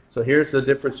is. So here's the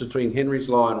difference between Henry's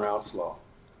law and Raoult's law.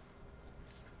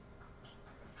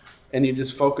 And you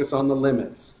just focus on the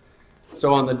limits.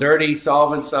 So on the dirty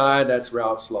solvent side, that's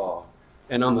Raoult's law.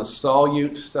 And on the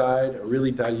solute side, a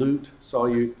really dilute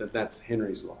solute, that's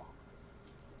Henry's law.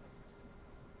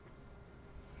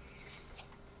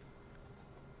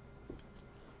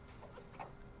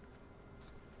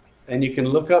 And you can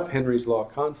look up Henry's law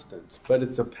constants, but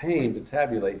it's a pain to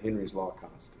tabulate Henry's law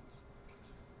constants.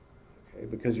 Okay,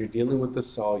 because you're dealing with the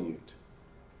solute.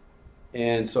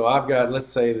 And so I've got,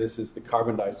 let's say this is the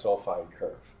carbon disulfide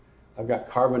curve. I've got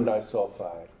carbon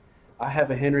disulfide. I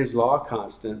have a Henry's law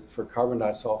constant for carbon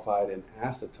disulfide and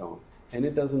acetone, and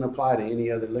it doesn't apply to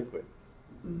any other liquid.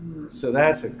 So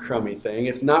that's a crummy thing.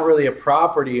 It's not really a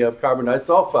property of carbon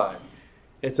disulfide.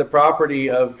 It's a property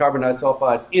of carbon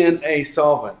disulfide in a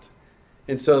solvent.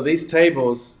 And so these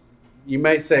tables, you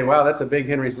may say, wow, that's a big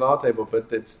Henry's law table,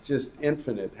 but it's just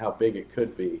infinite how big it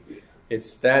could be.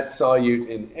 It's that solute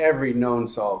in every known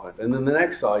solvent, and then the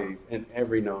next solute in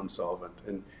every known solvent.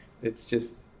 And it's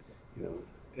just,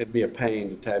 it'd be a pain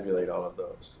to tabulate all of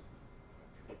those.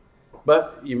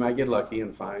 But you might get lucky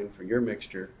and find for your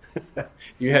mixture,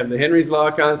 you have the Henry's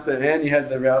law constant and you have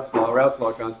the Raoult's law. Raoult's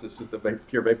law constant is just the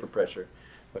pure vapor pressure.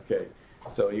 Okay,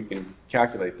 so you can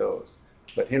calculate those.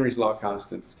 But Henry's law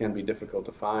constants can be difficult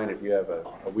to find if you have a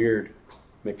weird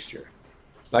mixture.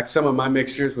 Like some of my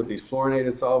mixtures with these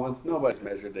fluorinated solvents, nobody's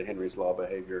measured the Henry's law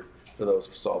behavior for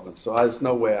those solvents. So there's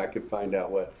no way I could find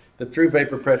out what the true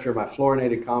vapor pressure of my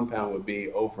fluorinated compound would be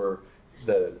over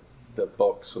the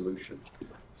bulk solution.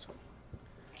 So.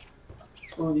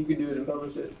 Well, you could do it and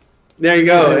publish it. There you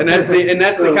go, and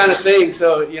that's the kind of thing.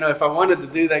 So if I wanted to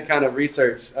do that kind of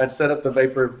research, I'd set up the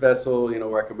vapor vessel,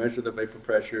 where I could measure the vapor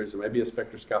pressures, and maybe a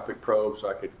spectroscopic probe, so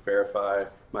I could verify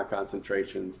my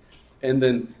concentrations. And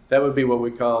then that would be what we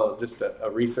call just a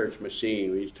research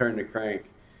machine, where you turn the crank.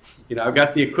 I've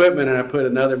got the equipment, and I put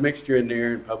another mixture in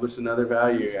there and publish another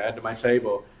value, add to my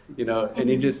table. And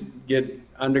you just get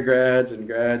undergrads and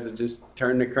grads and just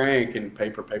turn the crank and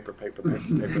paper.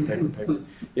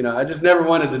 I just never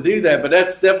wanted to do that, but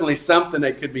that's definitely something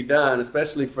that could be done,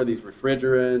 especially for these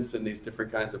refrigerants and these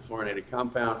different kinds of fluorinated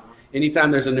compounds. Anytime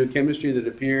there's a new chemistry that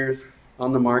appears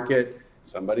on the market,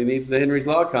 somebody needs the Henry's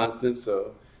law constant,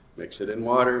 so mix it in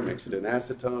water, mix it in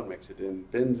acetone, mix it in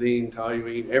benzene,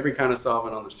 toluene, every kind of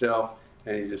solvent on the shelf,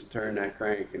 and you just turn that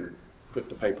crank and put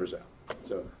the papers out.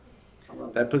 So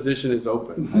that position is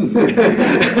open.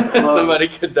 Somebody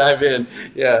could dive in.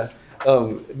 Yeah.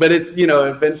 But it's,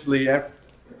 eventually,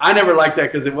 I never liked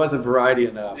that because it wasn't variety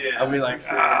enough. Yeah, I'd be like,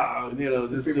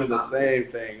 just do the same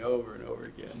thing over and over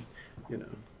again,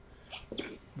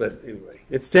 But anyway,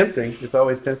 it's tempting. It's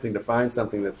always tempting to find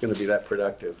something that's going to be that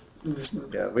productive.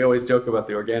 Mm-hmm. Yeah, we always joke about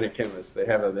the organic chemists. They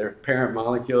have their parent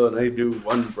molecule, and they do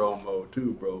 1 bromo,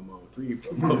 2 bromo, 3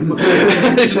 bromo.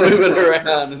 They move it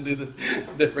around and do the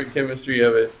different chemistry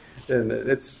of it. And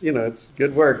it's, it's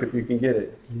good work if you can get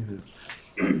it.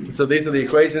 So these are the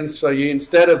equations. So you,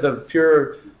 instead of the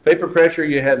pure vapor pressure,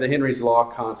 you have the Henry's law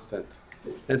constant.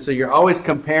 And so you're always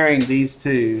comparing these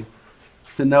two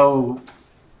to know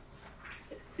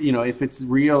if it's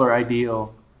real or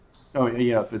ideal,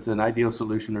 if it's an ideal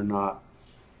solution or not.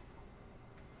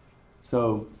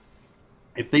 So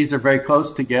if these are very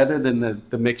close together, then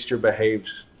the mixture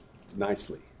behaves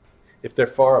nicely. If they're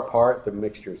far apart, the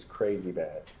mixture is crazy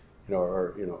bad,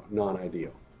 or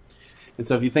non-ideal. And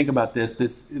so if you think about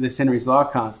this Henry's law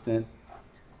constant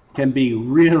can be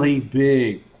really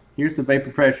big. Here's the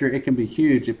vapor pressure. It can be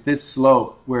huge if this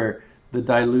slope where the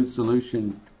dilute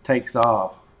solution takes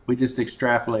off, we just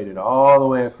extrapolate it all the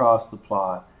way across the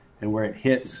plot, and where it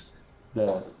hits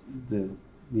the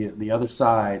other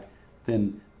side,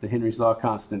 then the Henry's law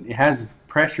constant, it has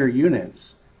pressure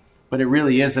units, but it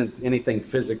really isn't anything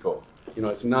physical.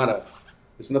 It's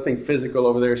nothing physical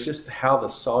over there. It's just how the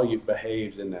solute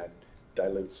behaves in that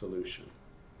dilute solution.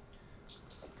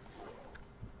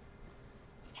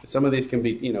 Some of these can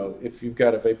be, if you've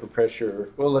got a vapor pressure.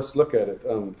 Well, let's look at it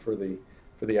for the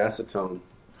acetone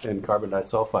and carbon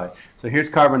disulfide. So here's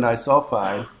carbon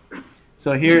disulfide.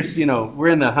 So here's, we're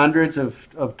in the hundreds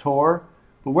of torr.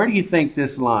 But where do you think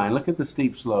this line? Look at the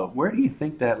steep slope. Where do you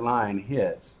think that line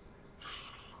hits?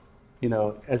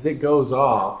 As it goes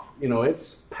off,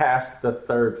 it's past the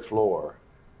third floor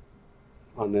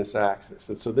on this axis.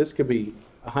 And so this could be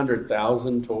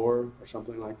 100,000 torr or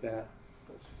something like that.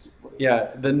 Yeah,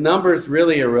 the number's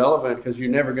really irrelevant because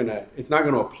it's not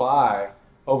going to apply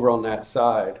over on that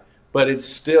side, but it's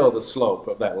still the slope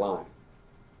of that line.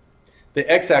 The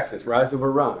x-axis, rise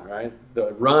over run, right?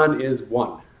 The run is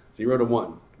 1, 0 to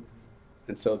 1.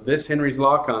 And so this Henry's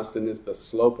law constant is the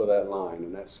slope of that line,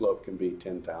 and that slope can be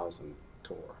 10,000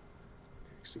 torr.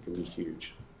 So it can be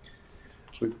huge.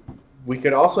 We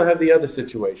could also have the other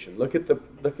situation. Look at the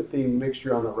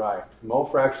mixture on the right. Mole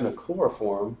fraction of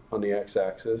chloroform on the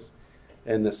x-axis,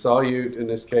 and the solute in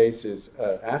this case is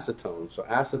acetone. So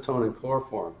acetone and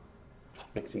chloroform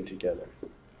mixing together.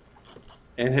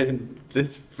 And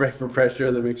this vapor pressure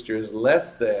of the mixture is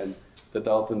less than the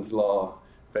Dalton's law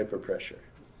vapor pressure.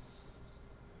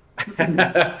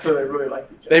 So they really like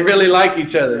each other. They really like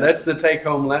each other. That's the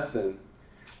take-home lesson.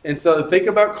 And so think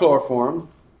about chloroform.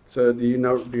 So do you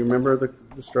remember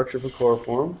the structure for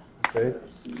chloroform? Okay,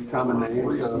 it's a common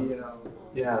name. So,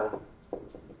 yeah.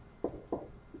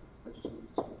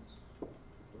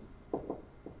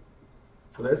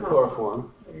 So there's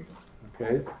chloroform.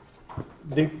 Okay.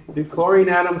 Do chlorine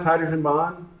atoms hydrogen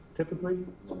bond typically?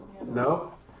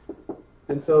 No.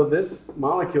 And so this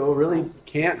molecule really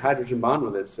can't hydrogen bond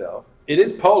with itself. It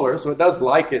is polar, so it does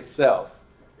like itself.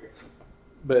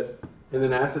 But in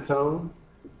an acetone,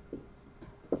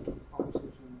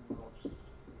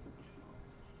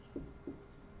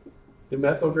 do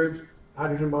methyl groups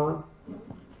hydrogen bond?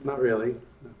 Not really.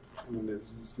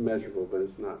 It's measurable, but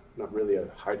it's not really a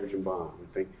hydrogen bond. We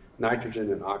think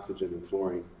nitrogen and oxygen and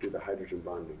fluorine do the hydrogen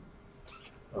bonding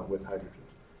with hydrogen.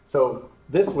 So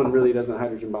this one really doesn't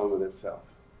hydrogen bond with itself.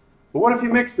 But what if you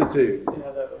mix the two?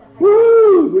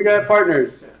 Woo! We got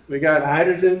partners. We got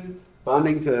hydrogen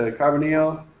bonding to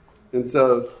carbonyl. And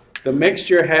so the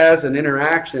mixture has an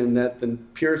interaction that the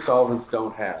pure solvents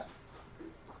don't have.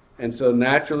 And so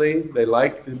naturally, they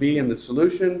like to be in the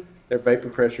solution, their vapor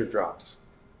pressure drops.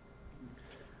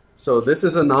 So this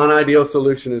is a non-ideal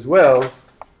solution as well.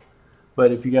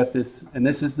 But if you got this, and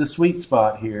this is the sweet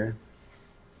spot here,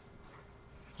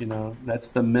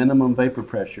 that's the minimum vapor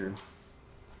pressure.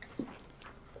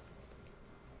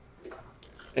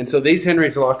 And so these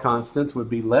Henry's law constants would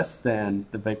be less than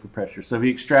the vapor pressure. So if you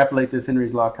extrapolate this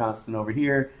Henry's law constant over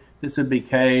here, this would be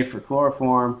K for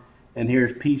chloroform, and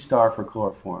here's P star for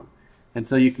chloroform. And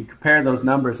so you can compare those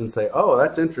numbers and say, oh,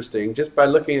 that's interesting. Just by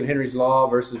looking at Henry's law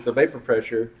versus the vapor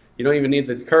pressure, you don't even need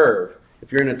the curve.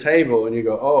 If you're in a table and you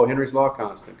go, oh, Henry's law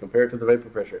constant compared to the vapor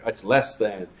pressure, it's less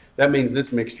than. That means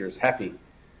this mixture is happy.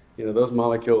 Those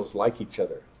molecules like each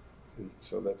other. And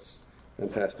so that's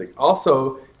fantastic.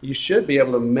 Also, you should be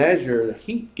able to measure the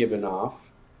heat given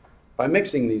off by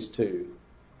mixing these two.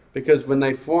 Because when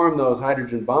they form those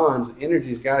hydrogen bonds,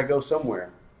 energy's got to go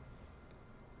somewhere.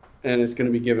 And it's going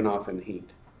to be given off in heat.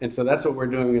 And so that's what we're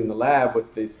doing in the lab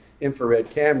with this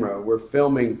infrared camera. We're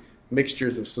filming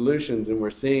mixtures of solutions, and we're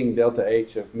seeing delta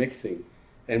H of mixing,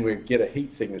 and we get a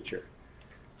heat signature.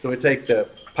 So we take the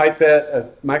pipette, a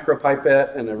micro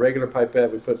pipette, and a regular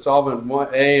pipette. We put solvent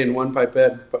A in one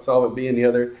pipette, put solvent B in the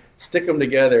other, stick them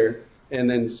together, and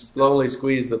then slowly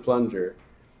squeeze the plunger.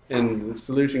 And the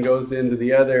solution goes into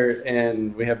the other,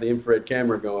 and we have the infrared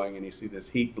camera going, and you see this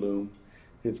heat bloom.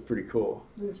 It's pretty cool.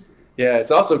 Yeah,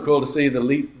 it's also cool to see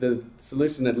the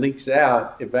solution that leaks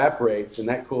out evaporates, and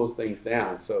that cools things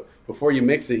down. So before you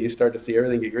mix it, you start to see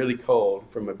everything get really cold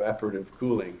from evaporative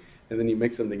cooling. And then you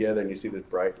mix them together and you see this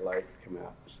bright light come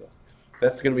out. So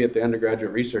That's going to be at the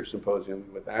undergraduate research symposium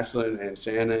with Ashlyn and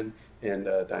Shannon and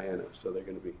Diana. So they're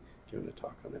going to be giving a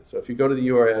talk on that. So if you go to the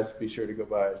URS, be sure to go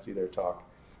by and see their talk,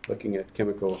 looking at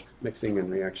chemical mixing and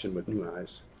reaction with new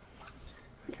eyes.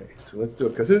 Okay, so let's do a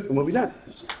Kahoot and we'll be done.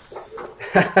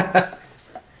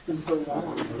 It's so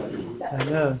long. I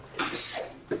know.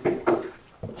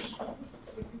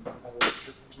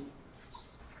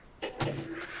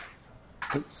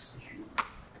 Oops.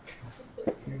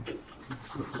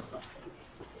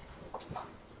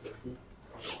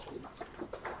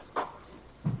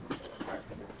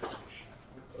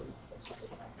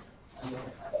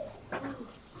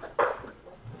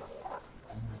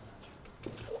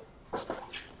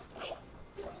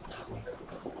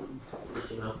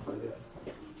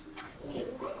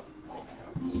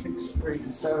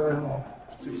 637.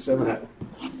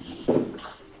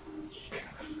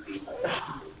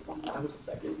 I was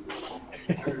second.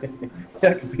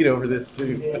 I compete over this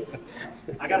too.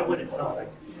 I gotta win at something.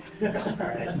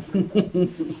 Alright. You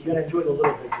gotta enjoy the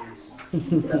little victories.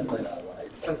 Definitely not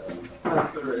like. That's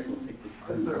the right.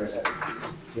 That's the right.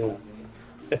 Yeah.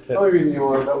 The only reason you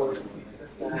wanted that was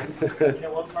You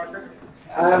know what, Parker?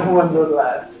 I won the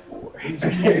last 4.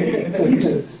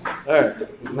 Excuses. All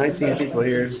right, 19 people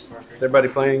here. Is everybody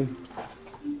playing?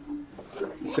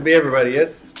 Should be everybody,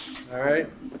 yes? All right,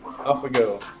 off we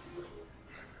go.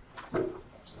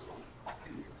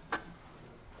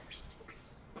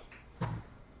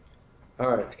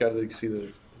 All right, got to see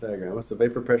the diagram. What's the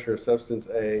vapor pressure of substance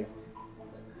A?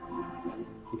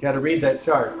 You got to read that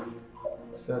chart.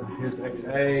 So here's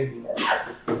XA.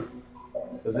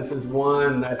 So this is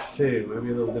 1, that's 2.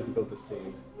 Maybe a little difficult to see.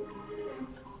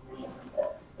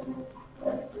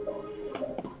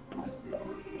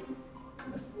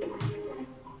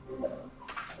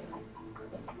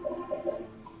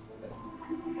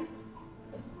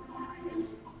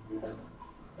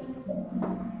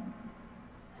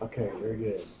 Okay, very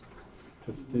good.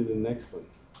 Let's do the next one.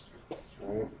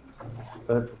 All right.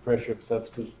 Vapor pressure of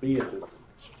substance B at this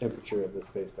temperature of this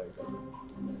phase diagram.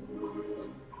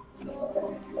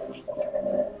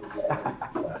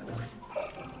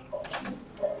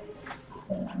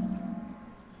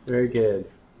 Very good.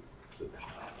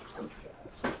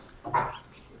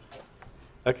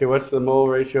 Okay, what's the mole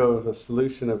ratio of a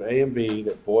solution of A and B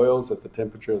that boils at the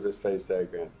temperature of this phase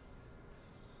diagram?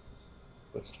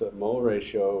 What's the mole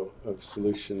ratio of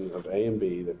solution of A and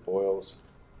B that boils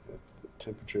at the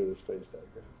temperature of this phase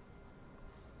diagram?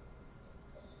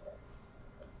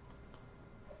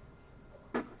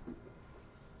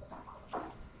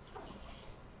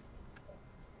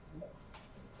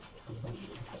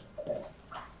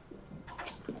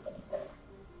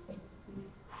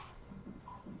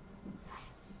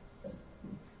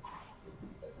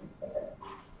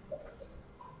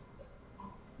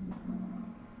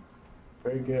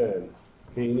 Very good.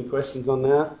 Okay, any questions on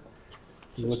that?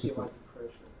 You looking for?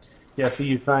 Yeah, so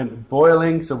you find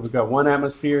boiling. So we've got 1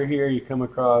 atmosphere here. You come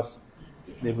across.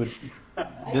 They would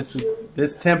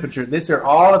this temperature. These are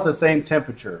all at the same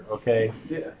temperature. Okay.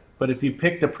 Yeah. But if you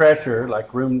pick the pressure,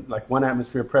 like 1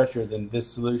 atmosphere pressure, then this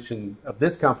solution of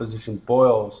this composition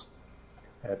boils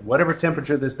at whatever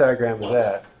temperature this diagram is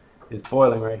at, is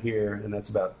boiling right here, and that's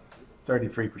about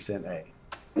 33% A.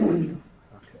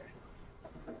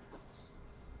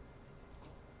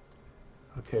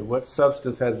 Okay, what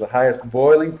substance has the highest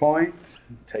boiling point?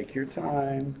 Take your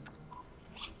time.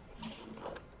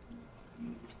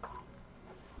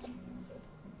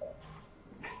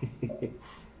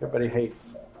 Everybody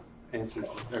hates answers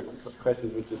or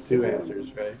questions with just 2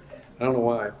 answers, right? I don't know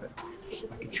why, but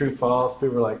like true false,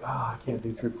 people are like, I can't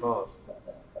do true false.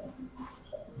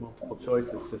 Multiple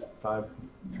choices, just 5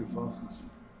 true falses.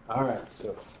 All right,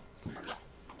 so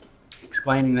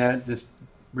explaining that just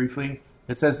briefly.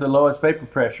 It says the lowest vapor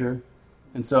pressure,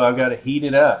 and so I've got to heat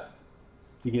it up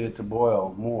to get it to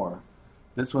boil more.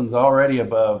 This one's already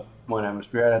above 1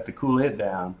 atmosphere. I'd have to cool it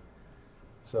down.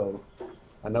 So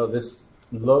I know this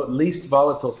least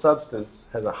volatile substance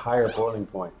has a higher boiling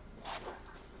point.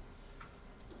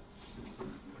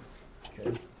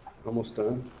 Okay, almost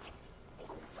done.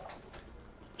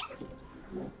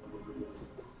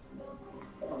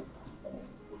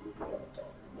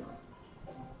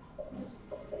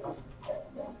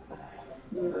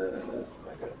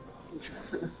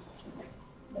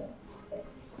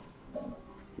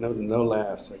 No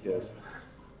laughs, I guess.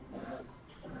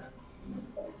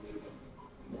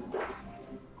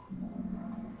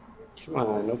 Come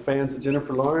on, no fans of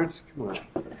Jennifer Lawrence? Come on.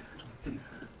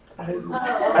 I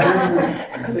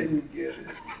didn't get it.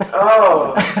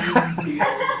 Oh! How do you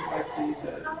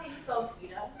spell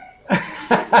PETA?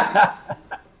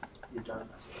 You're done.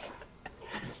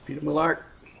 Peter Millark.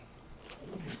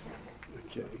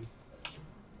 Okay.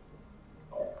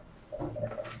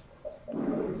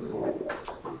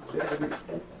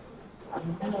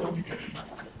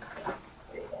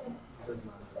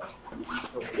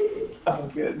 Oh,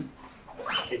 good. In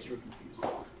case you were confused.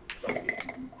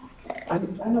 I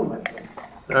know my thing.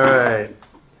 All right.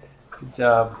 Good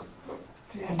job.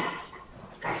 Damn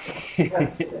it.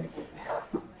 That's sick.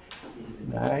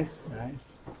 Nice,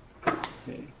 nice.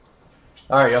 Okay.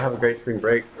 All right, y'all have a great spring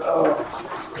break. Oh.